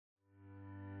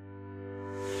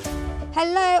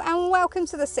Hello and welcome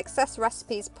to the Success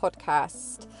Recipes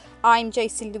podcast. I'm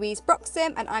Josie Louise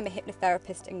Broxham and I'm a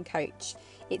hypnotherapist and coach.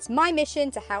 It's my mission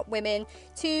to help women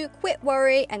to quit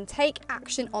worry and take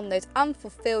action on those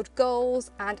unfulfilled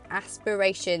goals and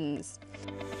aspirations.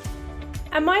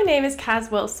 And my name is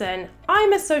Kaz Wilson.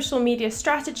 I'm a social media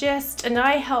strategist and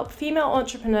I help female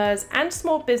entrepreneurs and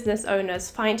small business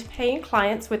owners find paying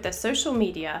clients with their social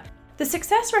media. The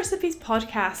Success Recipes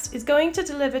podcast is going to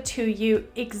deliver to you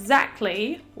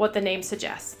exactly what the name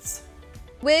suggests.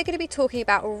 We're going to be talking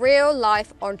about real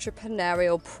life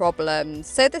entrepreneurial problems.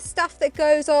 So the stuff that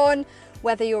goes on,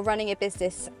 whether you're running a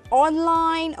business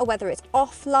online or whether it's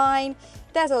offline,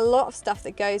 there's a lot of stuff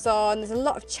that goes on. There's a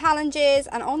lot of challenges.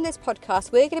 And on this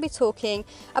podcast, we're going to be talking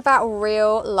about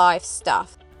real life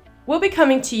stuff. We'll be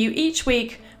coming to you each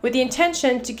week with the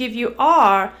intention to give you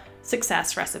our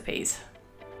success recipes.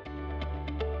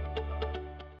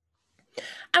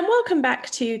 And welcome back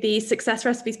to the Success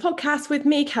Recipes podcast with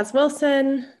me, Kaz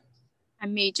Wilson.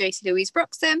 And me, Josie Louise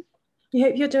Broxham. We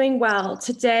hope you're doing well.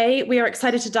 Today, we are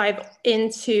excited to dive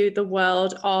into the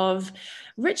world of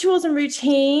rituals and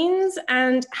routines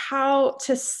and how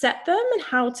to set them and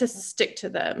how to stick to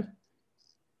them.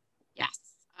 Yes,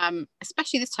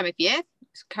 especially this time of year.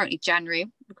 It's currently January,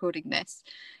 recording this.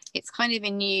 It's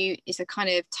a kind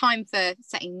of time for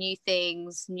setting new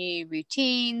things, new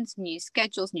routines, new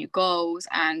schedules, new goals,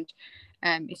 and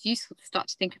it's useful to start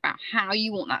to think about how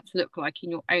you want that to look like in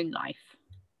your own life.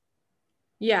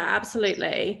 Yeah,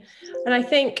 absolutely. And I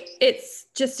think it's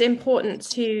just important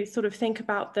to sort of think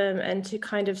about them and to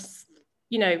kind of,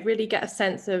 really get a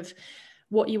sense of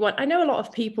what you want. I know a lot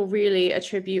of people really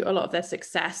attribute a lot of their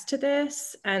success to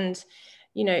this and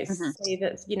say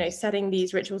that, setting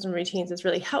these rituals and routines has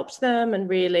really helped them and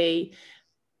really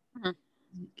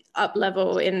up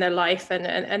level in their life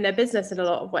and their business in a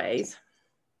lot of ways.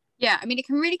 Yeah, I mean, it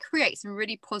can really create some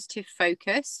really positive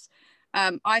focus.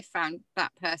 I found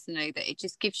that personally that it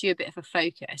just gives you a bit of a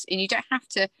focus and it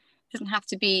doesn't have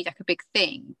to be like a big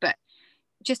thing, but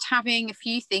just having a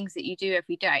few things that you do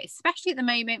every day, especially at the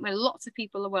moment when lots of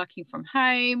people are working from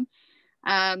home,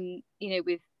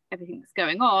 with everything that's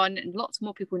going on, and lots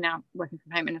more people now working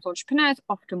from home, and as entrepreneurs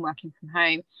often working from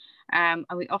home, and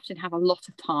we often have a lot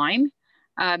of time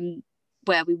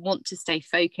where we want to stay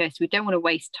focused. We don't want to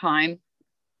waste time,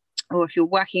 or if you're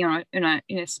working on in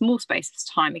a small space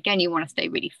of time, again, you want to stay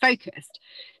really focused.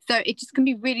 So it just can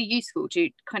be really useful to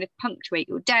kind of punctuate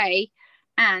your day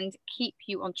and keep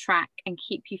you on track and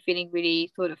keep you feeling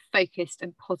really sort of focused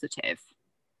and positive.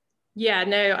 Yeah,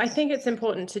 no, I think it's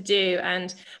important to do.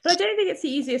 But I don't think it's the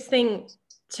easiest thing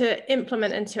to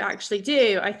implement and to actually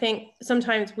do. I think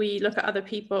sometimes we look at other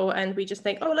people and we just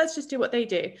think, oh, let's just do what they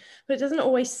do. But it doesn't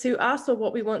always suit us or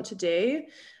what we want to do.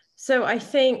 So I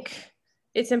think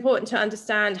it's important to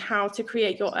understand how to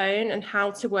create your own and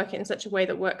how to work it in such a way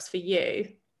that works for you.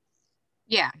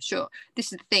 Yeah, sure.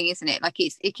 This is the thing, isn't it? Like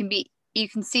it can be, you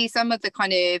can see some of the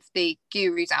kind of the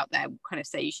gurus out there kind of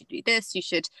say you should do this, you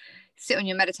should sit on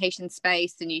your meditation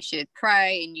space and you should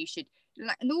pray and you should,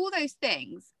 and all those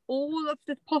things, all of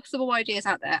the possible ideas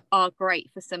out there are great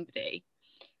for somebody,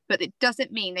 but it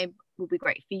doesn't mean they will be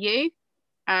great for you.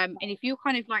 And if you're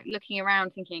kind of like looking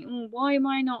around thinking, why am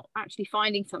I not actually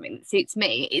finding something that suits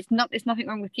me? It's nothing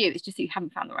wrong with you. It's just that you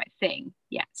haven't found the right thing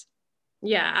yet.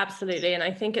 Yeah, absolutely. And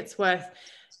I think it's worth,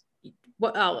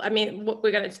 this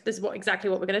is exactly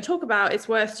what we're going to talk about. It's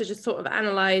worth to just sort of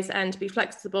analyze and be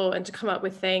flexible and to come up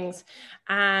with things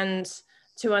and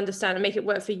to understand and make it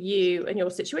work for you and your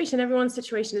situation. Everyone's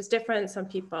situation is different. Some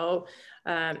people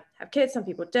have kids, some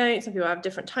people don't. Some people have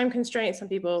different time constraints. Some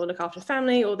people look after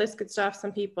family, all this good stuff.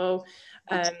 Some people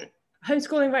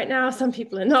homeschooling right now. Some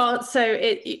people are not. So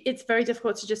it's very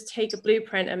difficult to just take a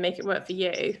blueprint and make it work for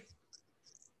you.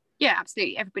 Yeah,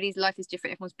 absolutely. Everybody's life is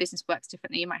different. Everyone's business works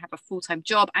differently. You might have a full-time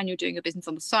job and you're doing a business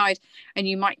on the side, and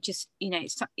you might just,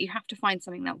 you have to find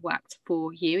something that works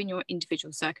for you in your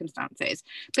individual circumstances.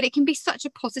 But it can be such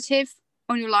a positive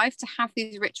on your life to have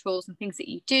these rituals and things that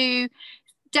you do,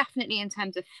 definitely in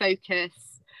terms of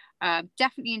focus,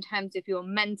 definitely in terms of your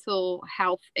mental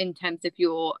health, in terms of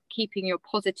your keeping your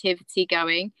positivity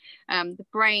going. The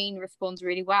brain responds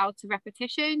really well to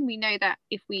repetition. We know that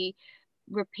if we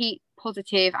repeat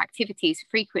positive activities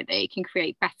frequently, it can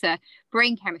create better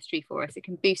brain chemistry for us. It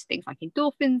can boost things like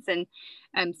endorphins and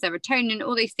serotonin,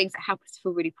 all these things that help us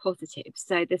feel really positive.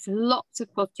 So there's lots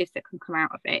of positives that can come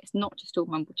out of it. It's not just all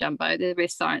mumbo jumbo. There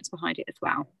is science behind it as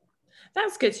well.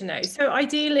 That's good to know. So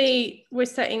ideally, we're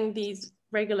setting these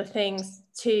regular things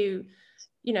to,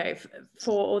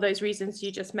 for all those reasons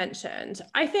you just mentioned.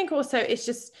 I think also it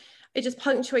just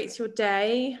punctuates your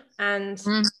day and,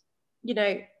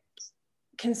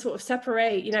 can sort of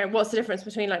separate, you know, what's the difference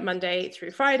between like Monday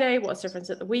through Friday, what's the difference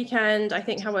at the weekend. I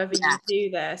think however you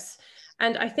do this.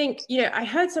 And I think, you know, I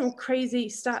heard some crazy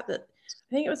stat that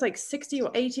I think it was like 60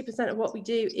 or 80% of what we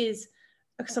do is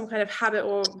some kind of habit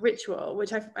or ritual,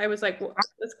 which I was like, well,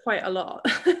 that's quite a lot.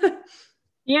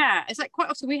 Yeah, it's like quite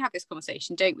often we have this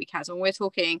conversation, don't we, Kaz? When we're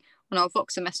talking on our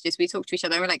Voxer messages, we talk to each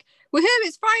other and we're like, woohoo,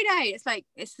 it's Friday. It's like,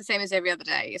 it's the same as every other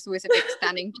day. It's always a big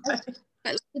standing.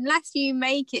 But unless you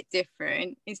make it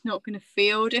different, it's not going to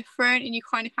feel different. And you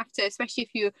kind of have to, especially if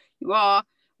you are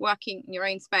working in your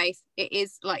own space, it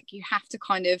is like you have to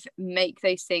kind of make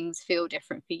those things feel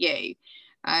different for you.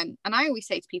 And I always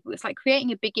say to people, it's like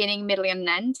creating a beginning, middle, and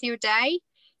end to your day,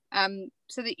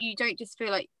 so that you don't just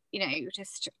feel like, you know, you're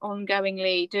just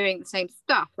ongoingly doing the same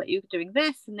stuff, like you're doing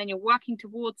this and then you're working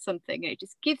towards something. It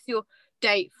just gives your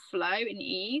day flow and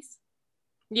ease.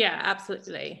 Yeah,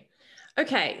 absolutely.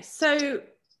 Okay, so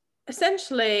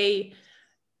essentially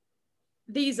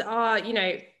these are, you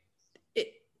know,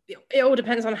 it all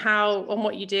depends on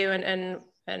what you do and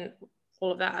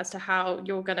all of that as to how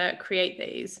you're going to create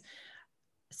these.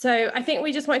 So I think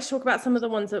we just wanted to talk about some of the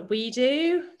ones that we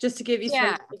do, just to give you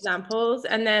some examples,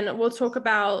 and then we'll talk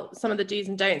about some of the do's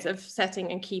and don'ts of setting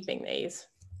and keeping these.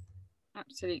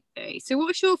 Absolutely. So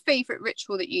what's your favourite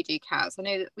ritual that you do, Kaz? I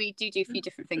know that we do a few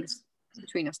different things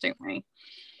between us, don't we?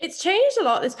 It's changed a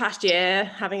lot this past year,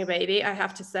 having a baby, I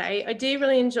have to say. I do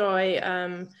really enjoy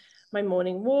my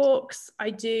morning walks. I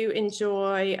do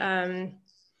enjoy...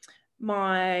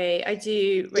 I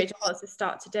do Rachel Hollis'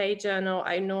 Start Today journal.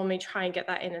 I normally try and get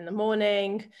that in the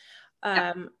morning.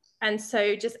 And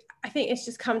so I think it's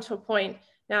just come to a point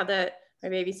now that my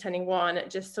baby's turning 1, it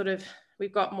just sort of,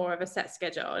 we've got more of a set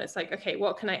schedule. And it's like, okay,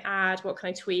 what can I add? What can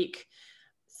I tweak?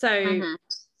 So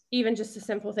even just a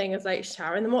simple thing as like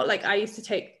shower in the morning, like I used to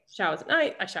take showers at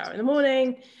night, I shower in the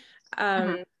morning.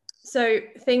 So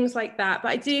things like that. But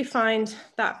I do find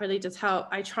that really does help.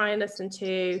 I try and listen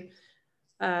to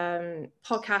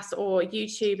podcast or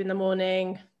YouTube in the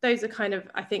morning. Those are kind of,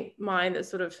 I think, mine that's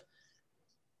sort of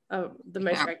the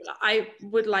most regular. I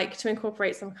would like to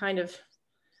incorporate some kind of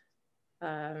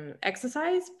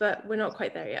exercise, but we're not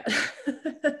quite there yet.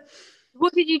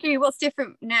 What did you do? What's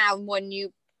different now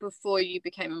before you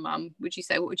became a mum? Would you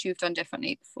say, what would you have done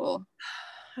differently before?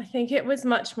 I think it was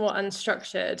much more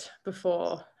unstructured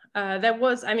before. There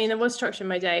was structure in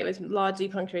my day. It was largely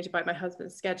punctuated by my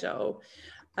husband's schedule.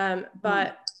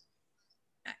 But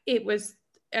it was,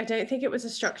 I don't think it was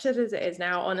as structured as it is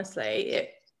now, honestly.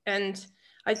 In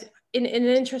an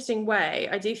interesting way,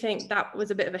 I do think that was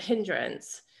a bit of a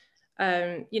hindrance.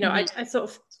 You know, I sort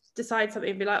of decide something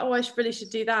and be like, oh, I really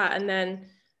should do that.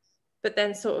 But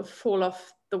then sort of fall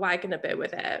off the wagon a bit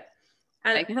with it.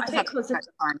 And I think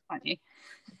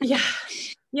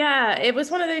yeah, it was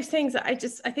one of those things that I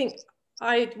think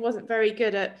I wasn't very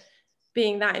good at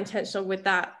being that intentional with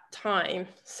that time,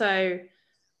 so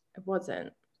it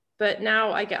wasn't. But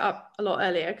now I get up a lot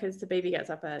earlier because the baby gets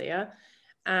up earlier,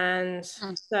 and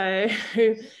so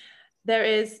there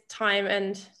is time.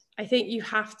 And I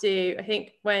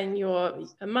think when you're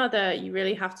a mother, you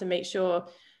really have to make sure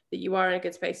that you are in a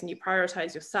good space and you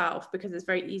prioritize yourself, because it's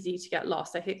very easy to get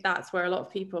lost. I think that's where a lot of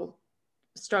people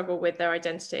struggle with their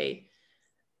identity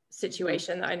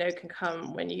situation that I know can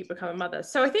come when you become a mother.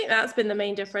 So I think that's been the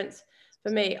main difference for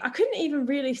me. I couldn't even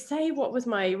really say what was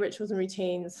my rituals and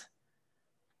routines.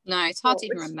 No, it's hard to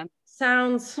even remember.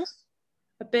 Sounds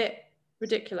a bit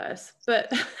ridiculous, but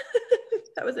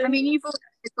that was it. I mean, you've always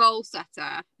been a goal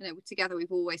setter, and together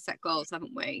we've always set goals,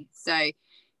 haven't we? So,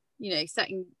 you know,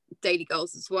 setting daily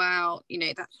goals as well, you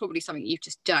know, that's probably something you've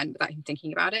just done without even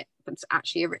thinking about it, but it's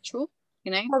actually a ritual,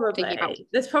 you know. Probably.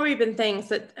 There's probably been things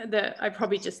that I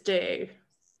probably just do.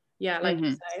 Yeah, like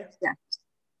you say.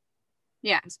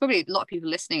 Yeah, it's probably a lot of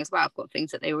people listening as well have got things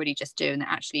that they already just do and they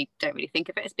actually don't really think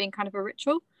of it as being kind of a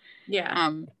ritual.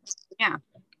 Yeah. Yeah.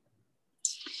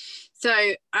 So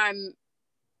I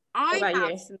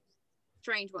have some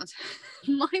strange ones.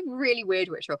 My really weird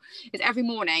ritual is every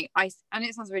morning and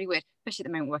it sounds really weird, especially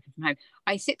at the moment working from home,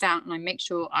 I sit down and I make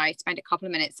sure I spend a couple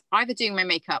of minutes either doing my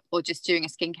makeup or just doing a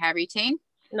skincare routine.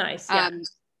 Nice. Yeah.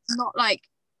 Not like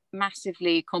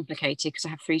massively complicated because I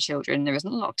have 3 children. There isn't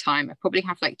a lot of time. I probably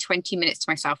have like 20 minutes to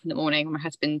myself in the morning when my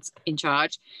husband's in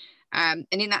charge. And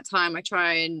in that time, I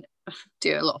try and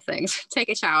do a lot of things. Take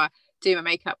a shower, do my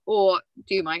makeup, or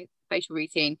do my facial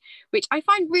routine, which I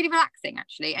find really relaxing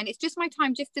actually. And it's just my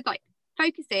time just to like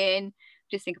focus in,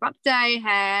 just think about the day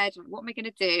ahead, what am I going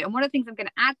to do? And one of the things I'm going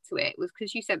to add to it was,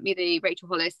 because you sent me the Rachel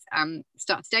Hollis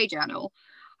Start Today journal,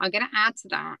 I'm going to add to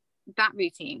that that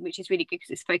routine, which is really good because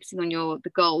it's focusing on the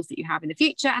goals that you have in the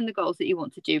future and the goals that you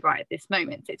want to do right at this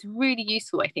moment. So it's really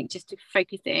useful, I think, just to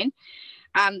focus in.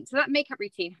 So that makeup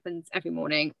routine happens every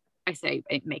morning. I say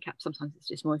makeup, sometimes it's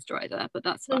just moisturizer, but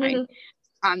that's fine.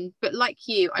 But like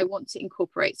you, I want to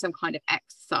incorporate some kind of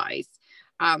exercise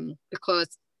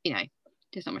because, you know,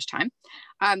 there's not much time.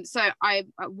 So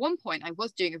at one point I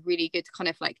was doing a really good kind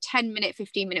of like 10-minute,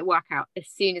 15-minute workout as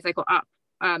soon as I got up,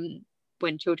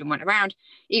 when children weren't around,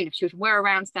 even if children were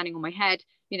around, standing on my head,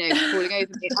 you know, falling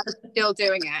over me, I was still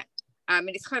doing it. And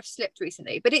it's kind of slipped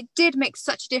recently, but it did make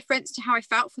such a difference to how I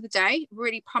felt for the day. It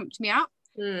really pumped me up.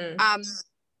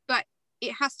 But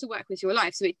it has to work with your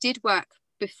life. So it did work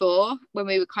before when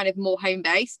we were kind of more home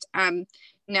based.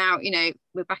 Now, you know,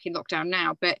 we're back in lockdown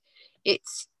now, but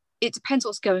it depends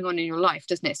what's going on in your life,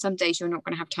 doesn't it? Some days you're not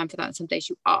going to have time for that, and some days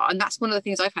you are. And that's one of the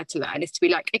things I've had to learn, is to be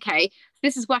like, okay,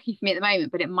 this is working for me at the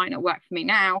moment, but it might not work for me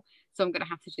now. So I'm going to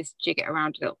have to just jig it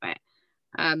around a little bit.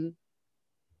 And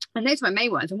those are my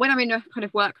main ones. And when I'm in a kind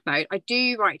of work mode, I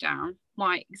do write down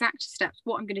my exact steps,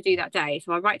 what I'm going to do that day.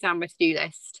 So I write down my to-do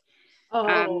list.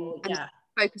 And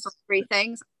focus on 3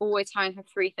 things. Always try and have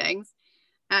 3 things.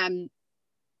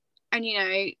 And, you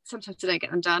know, sometimes I don't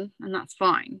get them done, and that's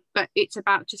fine. But it's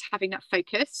about just having that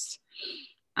focus.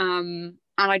 And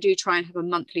I do try and have a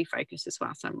monthly focus as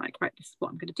well. So I'm like, right, this is what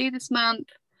I'm going to do this month.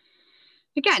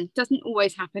 Again, doesn't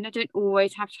always happen. I don't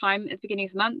always have time at the beginning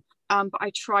of the month, but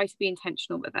I try to be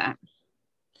intentional with it.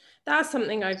 That's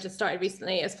something I've just started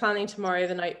recently, is planning tomorrow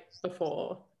the night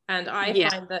before. And I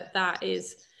find that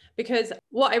is, because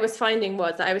what I was finding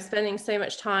was that I was spending so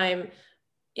much time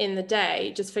in the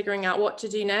day just figuring out what to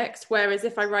do next. Whereas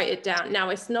if I write it down, now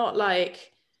it's not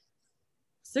like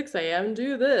 6 a.m.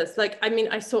 do this. Like, I mean,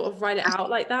 I sort of write it out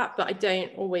like that, but I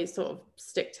don't always sort of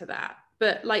stick to that.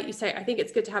 But like you say, I think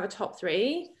it's good to have a top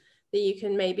 3 that you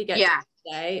can maybe get done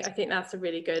today. I think that's a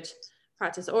really good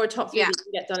practice, or a top 3 that you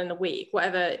can get done in a week,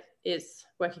 whatever is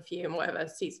working for you and whatever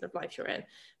season of life you're in.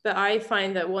 But I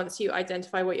find that once you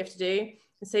identify what you have to do,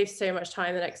 it saves so much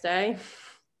time the next day.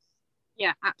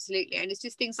 Yeah, absolutely. And it's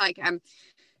just things like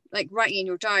writing in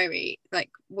your diary, like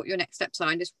what your next steps are,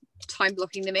 and just time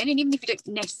blocking them in. And even if you don't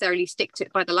necessarily stick to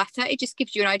it by the letter, it just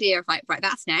gives you an idea of like, right,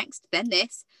 that's next, then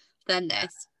this, then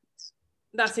this.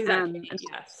 That's exactly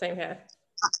same here.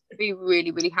 That would be really,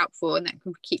 really helpful, and that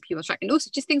can keep you on track. And also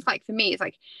just things like, for me, it's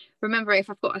like remembering if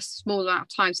I've got a small amount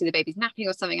of time, so the baby's napping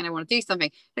or something and I want to do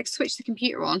something, like switch the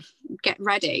computer on, get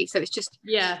ready. So it's just,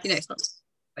 you know,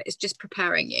 it's just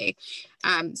preparing you.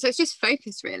 So it's just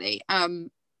focus, really.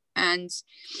 And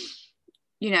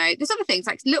you know, there's other things,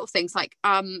 like little things like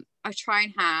I try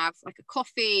and have like a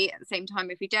coffee at the same time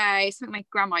every day, something my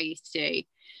grandma used to do,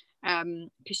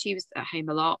 because she was at home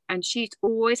a lot, and she'd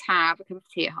always have a cup of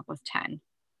tea at 10:30.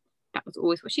 That was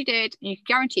always what she did. And you can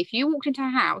guarantee if you walked into her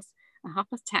house at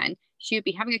 10:30, she would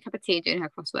be having a cup of tea and doing her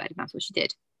crossword, and that's what she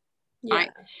did. Right.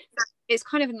 So it's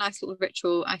kind of a nice little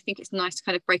ritual. I think it's nice to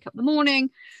kind of break up the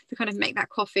morning, to kind of make that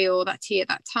coffee or that tea at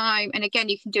that time. And again,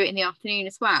 you can do it in the afternoon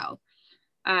as well.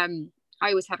 I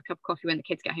always have a cup of coffee when the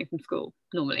kids get home from school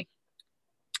normally.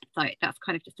 So that's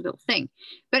kind of just a little thing,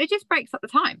 but it just breaks up the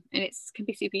time, and it can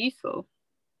be super useful.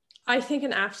 I think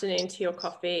an afternoon tea or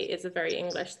coffee is a very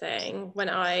English thing. When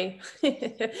I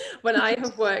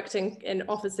have worked in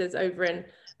offices over in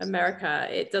America,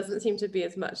 it doesn't seem to be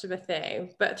as much of a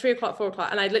thing. But 3 o'clock, 4 o'clock,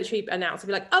 and I'd literally announce, I'd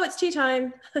be like, "Oh, it's tea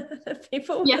time."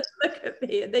 People would look at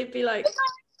me and they'd be like,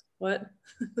 "What?"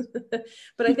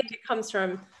 But I think it comes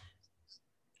from,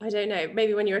 I don't know,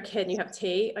 maybe when you're a kid and you have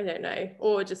tea, I don't know,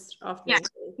 or just afternoon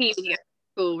tea when you get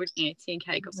to school, tea and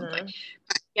cake or something.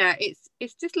 Yeah,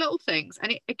 it's just little things,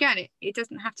 and it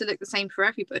doesn't have to look the same for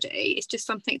everybody. It's just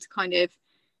something to kind of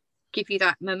give you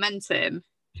that momentum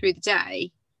through the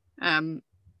day,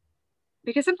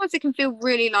 because sometimes it can feel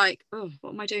really like, oh, what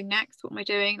am I doing next? What am I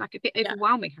doing? Like a bit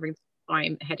overwhelming, having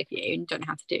time ahead of you and you don't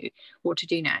know what to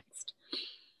do next.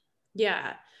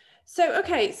 Yeah. So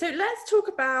okay, so let's talk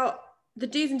about the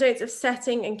do's and don'ts of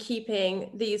setting and keeping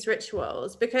these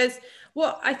rituals, because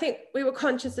what I think we were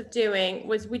conscious of doing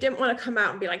was we didn't want to come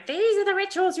out and be like, these are the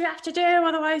rituals you have to do,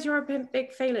 otherwise you're a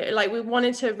big failure. Like, we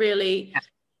wanted to really,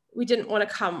 we didn't want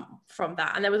to come from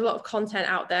that. And there was a lot of content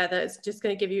out there that's just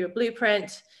going to give you a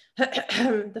blueprint.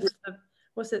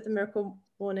 What's it? The miracle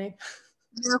morning.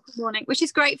 Miracle morning, which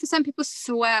is great for some people,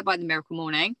 swear by the miracle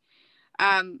morning.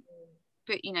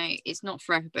 But you know, it's not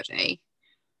for everybody.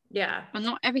 Yeah. And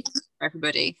not everything for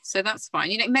everybody. So that's fine.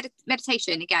 You know,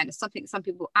 meditation, again, is something that some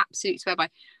people absolutely swear by.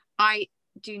 I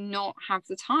do not have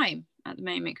the time at the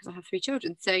moment because I have 3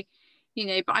 children. So, you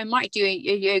know, but I might do a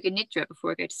yoga nidra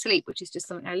before I go to sleep, which is just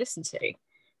something I listen to.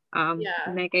 And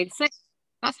then I go to sleep.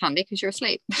 That's handy because you're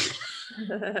asleep.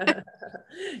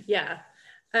 Yeah.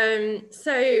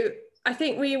 So I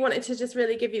think we wanted to just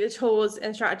really give you the tools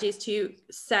and strategies to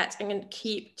set and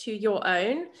keep to your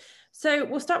own. So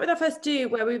we'll start with our first do,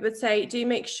 where we would say, do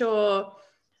make sure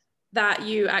that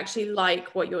you actually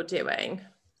like what you're doing.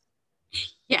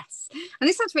 Yes. And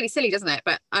this sounds really silly, doesn't it?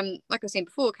 But like I was saying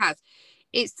before, Kaz,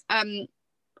 it's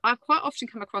I've quite often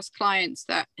come across clients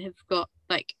that have got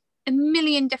like a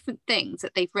million different things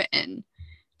that they've written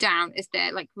down as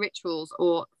their like rituals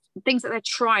or things that they're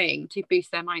trying to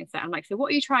boost their mindset. I'm like, so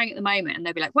what are you trying at the moment? And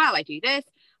they'll be like, well, I do this,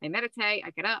 I meditate, I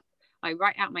get up, I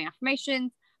write out my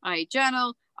affirmations, I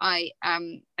journal, I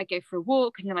go for a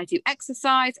walk, and then I do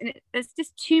exercise, and it's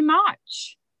just too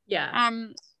much. Yeah.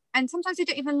 And sometimes I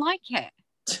don't even like it.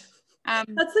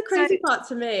 That's the crazy part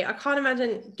to me. I can't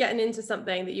imagine getting into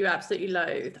something that you absolutely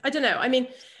loathe. I don't know. I mean,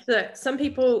 look, some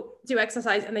people do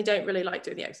exercise and they don't really like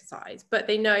doing the exercise, but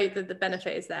they know that the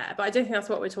benefit is there. But I don't think that's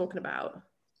what we're talking about.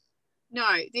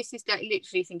 No, this is like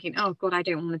literally thinking, oh God, I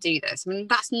don't want to do this. I mean,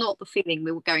 that's not the feeling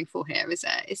we were going for here, is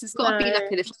it? It's got to be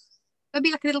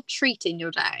like a little treat in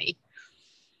your day.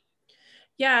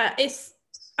 Yeah,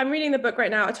 I'm reading the book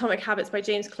right now, Atomic Habits by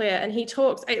James Clear, and he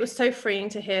talks, it was so freeing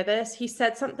to hear this. He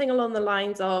said something along the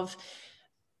lines of,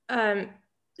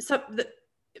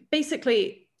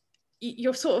 basically,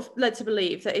 you're sort of led to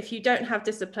believe that if you don't have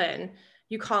discipline,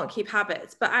 you can't keep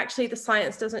habits. But actually, the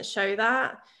science doesn't show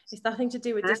that. It's nothing to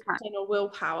do with discipline or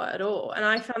willpower at all. And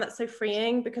I found that so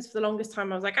freeing, because for the longest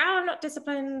time, I was like, oh, I'm not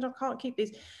disciplined, I can't keep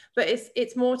these. But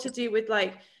it's more to do with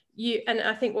like, and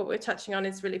I think what we're touching on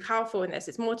is really powerful in this.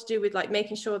 It's more to do with like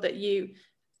making sure that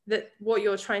what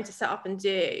you're trying to set up and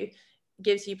do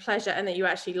gives you pleasure, and that you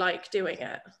actually like doing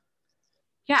it.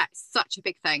 Yeah, such a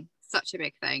big thing.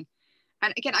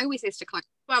 And again, I always say to clients,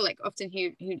 well, like often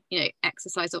who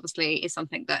exercise obviously is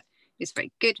something that is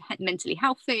very good, mentally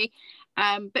healthy,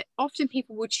 but often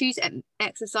people will choose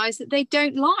exercise that they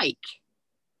don't like.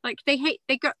 Like they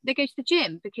go to the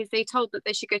gym because they're told that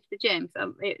they should go to the gym.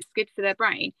 So it's good for their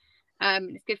brain.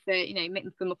 It's good for, make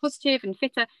them feel more positive and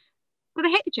fitter. But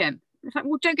they hate the gym. It's like,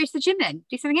 well, don't go to the gym then.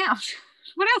 Do something else.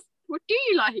 What else? What do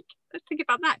you like? Let's think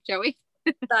about that, Joey.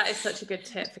 That is such a good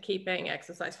tip for keeping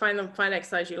exercise. Find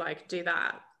exercise you like, do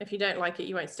that. If you don't like it,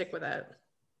 you won't stick with it.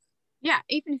 Yeah,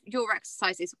 even if your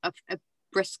exercise is a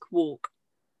brisk walk,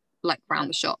 like around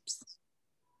the shops.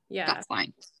 Yeah, that's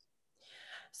fine.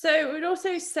 So we'd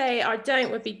also say our don't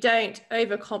would be don't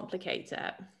overcomplicate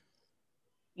it.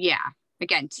 Yeah.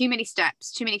 Again, too many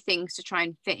steps, too many things to try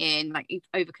and fit in, like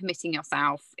overcommitting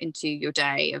yourself into your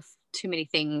day of too many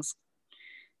things.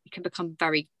 It can become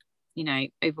very,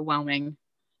 overwhelming.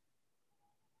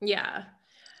 Yeah.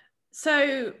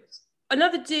 So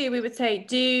another do, we would say,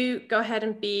 do go ahead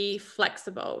and be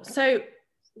flexible. So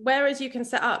whereas you can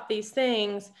set up these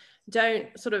things, don't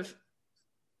sort of,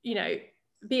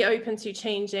 be open to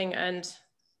changing and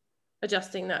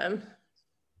adjusting them.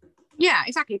 Yeah,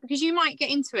 exactly. Because you might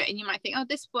get into it and you might think, oh,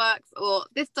 this works, or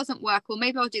this doesn't work, or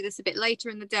maybe I'll do this a bit later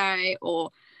in the day, or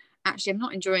actually I'm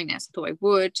not enjoying this, I thought I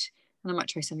would, and I might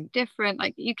try something different.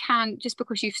 Like, you can, just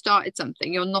because you've started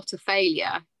something, you're not a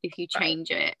failure if you change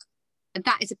it. And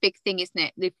that is a big thing, isn't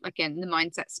it? Again, the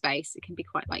mindset space, it can be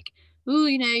quite like, oh,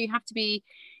 you have to be,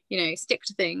 stick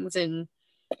to things and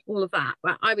all of that.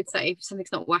 But I would say if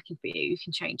something's not working for you, you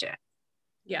can change it.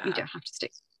 Yeah, you don't have to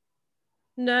stick.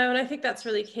 No, and I think that's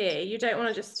really key. You don't want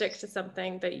to just stick to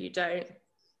something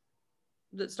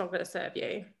that's not going to serve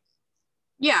you.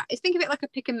 Yeah, think of it like a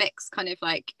pick and mix, kind of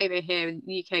like over here in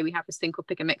the UK we have this thing called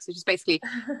pick and mix, which is basically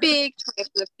big tray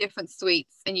full of different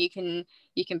sweets, and you can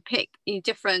pick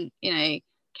different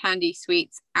candy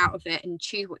sweets out of it and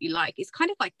choose what you like. It's kind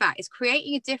of like that. It's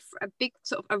creating a big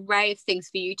sort of array of things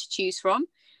for you to choose from,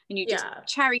 and you just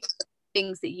cherry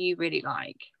things that you really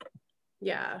like.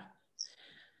 Yeah.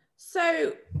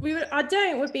 So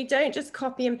don't just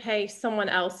copy and paste someone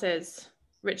else's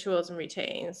rituals and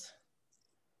routines.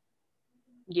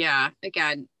 Yeah,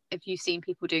 again, have you seen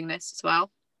people doing this as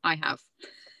well? I have.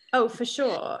 Oh, for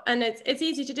sure. And it's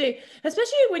easy to do,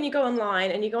 especially when you go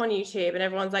online and you go on YouTube and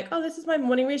everyone's like, oh, this is my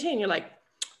morning routine. You're like,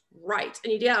 right.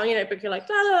 And you do, but you're like,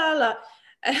 la, la, la, la.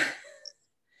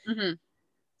 Mm-hmm.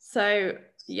 So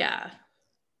yeah,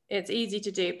 it's easy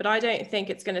to do, but I don't think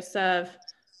it's going to serve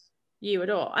you at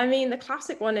all. I mean, the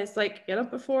classic one is like, get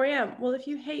up at 4 a.m. Well, if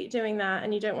you hate doing that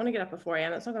and you don't want to get up at 4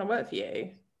 a.m., it's not going to work for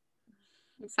you.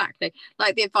 Exactly.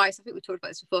 Like the advice, I think we talked about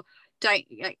this before,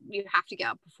 you have to get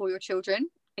up before your children.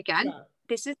 Again,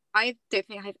 I don't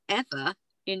think I've ever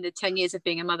in the 10 years of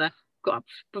being a mother got up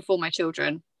before my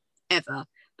children, ever,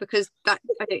 because that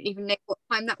I don't even know what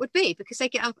time that would be, because they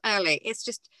get up early. It's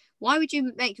just Why would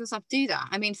you make yourself do that?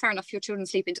 I mean, fair enough, your children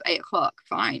sleep until 8 o'clock,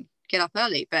 fine, get up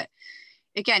early. But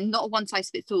again, not a one size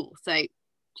fits all. So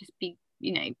just be,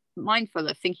 mindful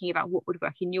of thinking about what would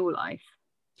work in your life.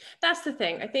 That's the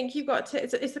thing. I think you've got to,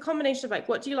 it's the combination of like,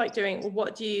 what do you like doing? Or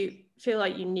what do you feel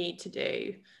like you need to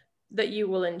do that you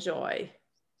will enjoy?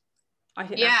 I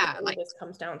think that's what this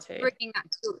comes down to.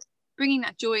 Bringing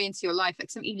that joy into your life, like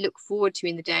something you look forward to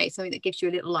in the day, something that gives you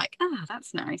a little like,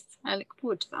 that's nice. I look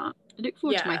forward to that. I look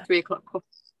forward to my 3 o'clock coffee.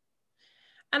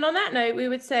 And on that note, we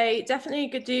would say definitely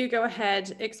go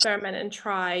ahead, experiment and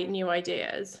try new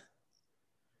ideas.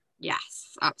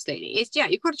 Yes, absolutely.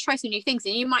 You've got to try some new things,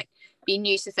 and you might be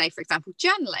new to, say, for example,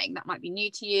 journaling. That might be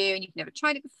new to you and you've never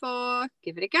tried it before.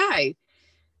 Give it a go.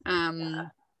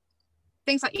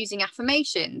 Things like using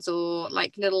affirmations or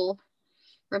like little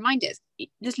reminders.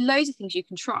 There's loads of things you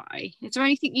can try. Is there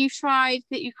anything you've tried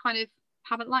that you kind of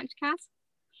haven't liked, Kaz?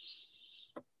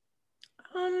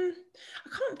 I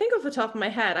can't think off the top of my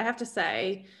head, I have to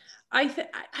say. I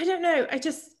don't know.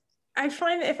 I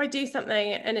find that if I do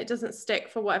something and it doesn't stick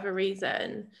for whatever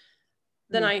reason,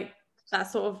 then I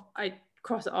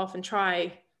cross it off and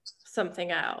try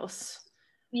something else.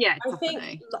 Yeah,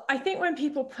 definitely. I think when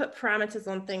people put parameters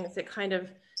on things, it kind of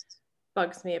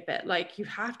bugs me a bit. Like, you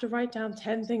have to write down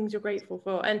 10 things you're grateful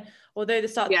for. And although the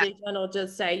Start the Day journal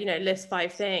does say, list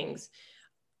 5 things,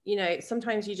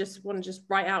 sometimes you just want to just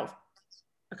write out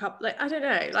a couple. Like, I don't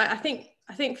know. Like, I think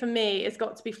for me, it's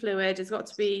got to be fluid. It's got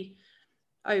to be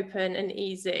open and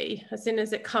easy. As soon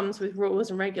as it comes with rules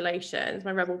and regulations,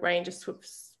 my rebel brain just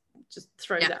throws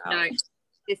it out. No,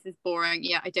 this is boring.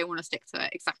 I don't want to stick to it.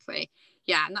 Exactly.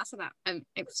 And that's what that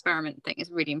experiment thing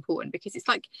is really important, because it's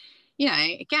like,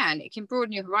 again, it can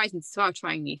broaden your horizons as well,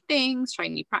 trying new things,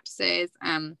 trying new practices.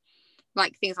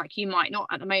 Like things like, you might not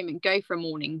at the moment go for a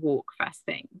morning walk first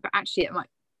thing, but actually it might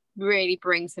really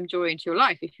bring some joy into your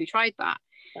life if you tried that.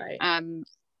 Right.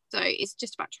 So it's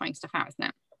just about trying stuff out, isn't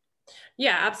it?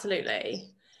 Yeah,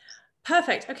 absolutely.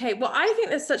 Perfect. Okay. Well, I think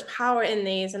there's such power in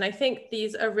these, and I think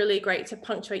these are really great to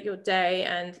punctuate your day.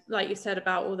 And like you said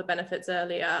about all the benefits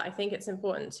earlier, I think it's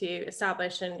important to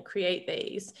establish and create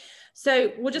these.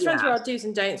 So we'll just run through our do's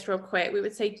and don'ts real quick. We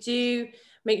would say, do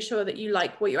make sure that you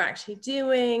like what you're actually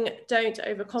doing. Don't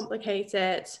overcomplicate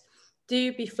it.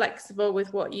 Do be flexible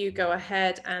with what you go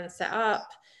ahead and set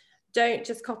up. Don't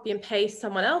just copy and paste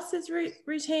someone else's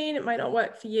routine. It might not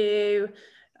work for you.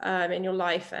 In your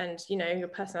life and your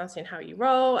personality and how you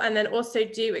roll. And then also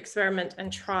do experiment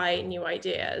and try new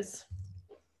ideas.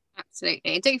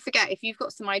 Absolutely. And don't forget, if you've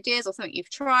got some ideas or something you've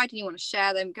tried and you want to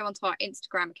share them, go onto our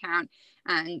Instagram account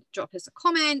and drop us a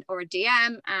comment or a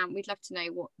DM, and we'd love to know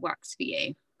what works for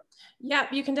you.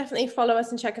 Yep, you can definitely follow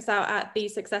us and check us out at the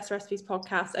Success Recipes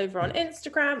Podcast over on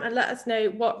Instagram, and let us know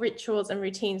what rituals and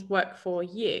routines work for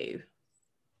you.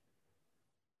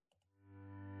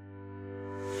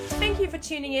 Thank you for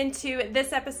tuning in to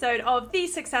this episode of the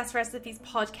Success Recipes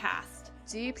Podcast.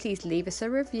 Do please leave us a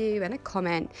review and a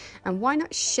comment, and why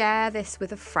not share this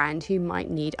with a friend who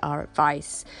might need our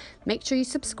advice. Make sure you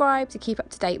subscribe to keep up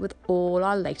to date with all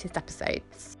our latest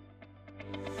episodes.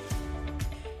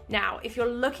 Now, if you're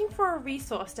looking for a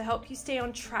resource to help you stay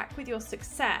on track with your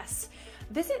success,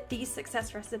 visit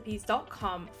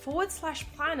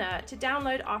thesuccessrecipes.com/planner to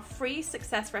download our free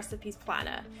Success Recipes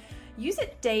Planner. Use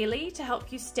it daily to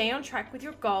help you stay on track with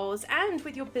your goals and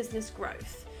with your business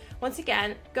growth. Once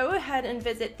again, go ahead and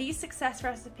visit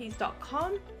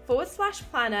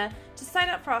thesuccessrecipes.com/planner to sign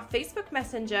up for our Facebook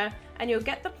Messenger, and you'll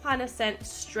get the planner sent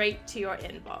straight to your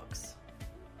inbox.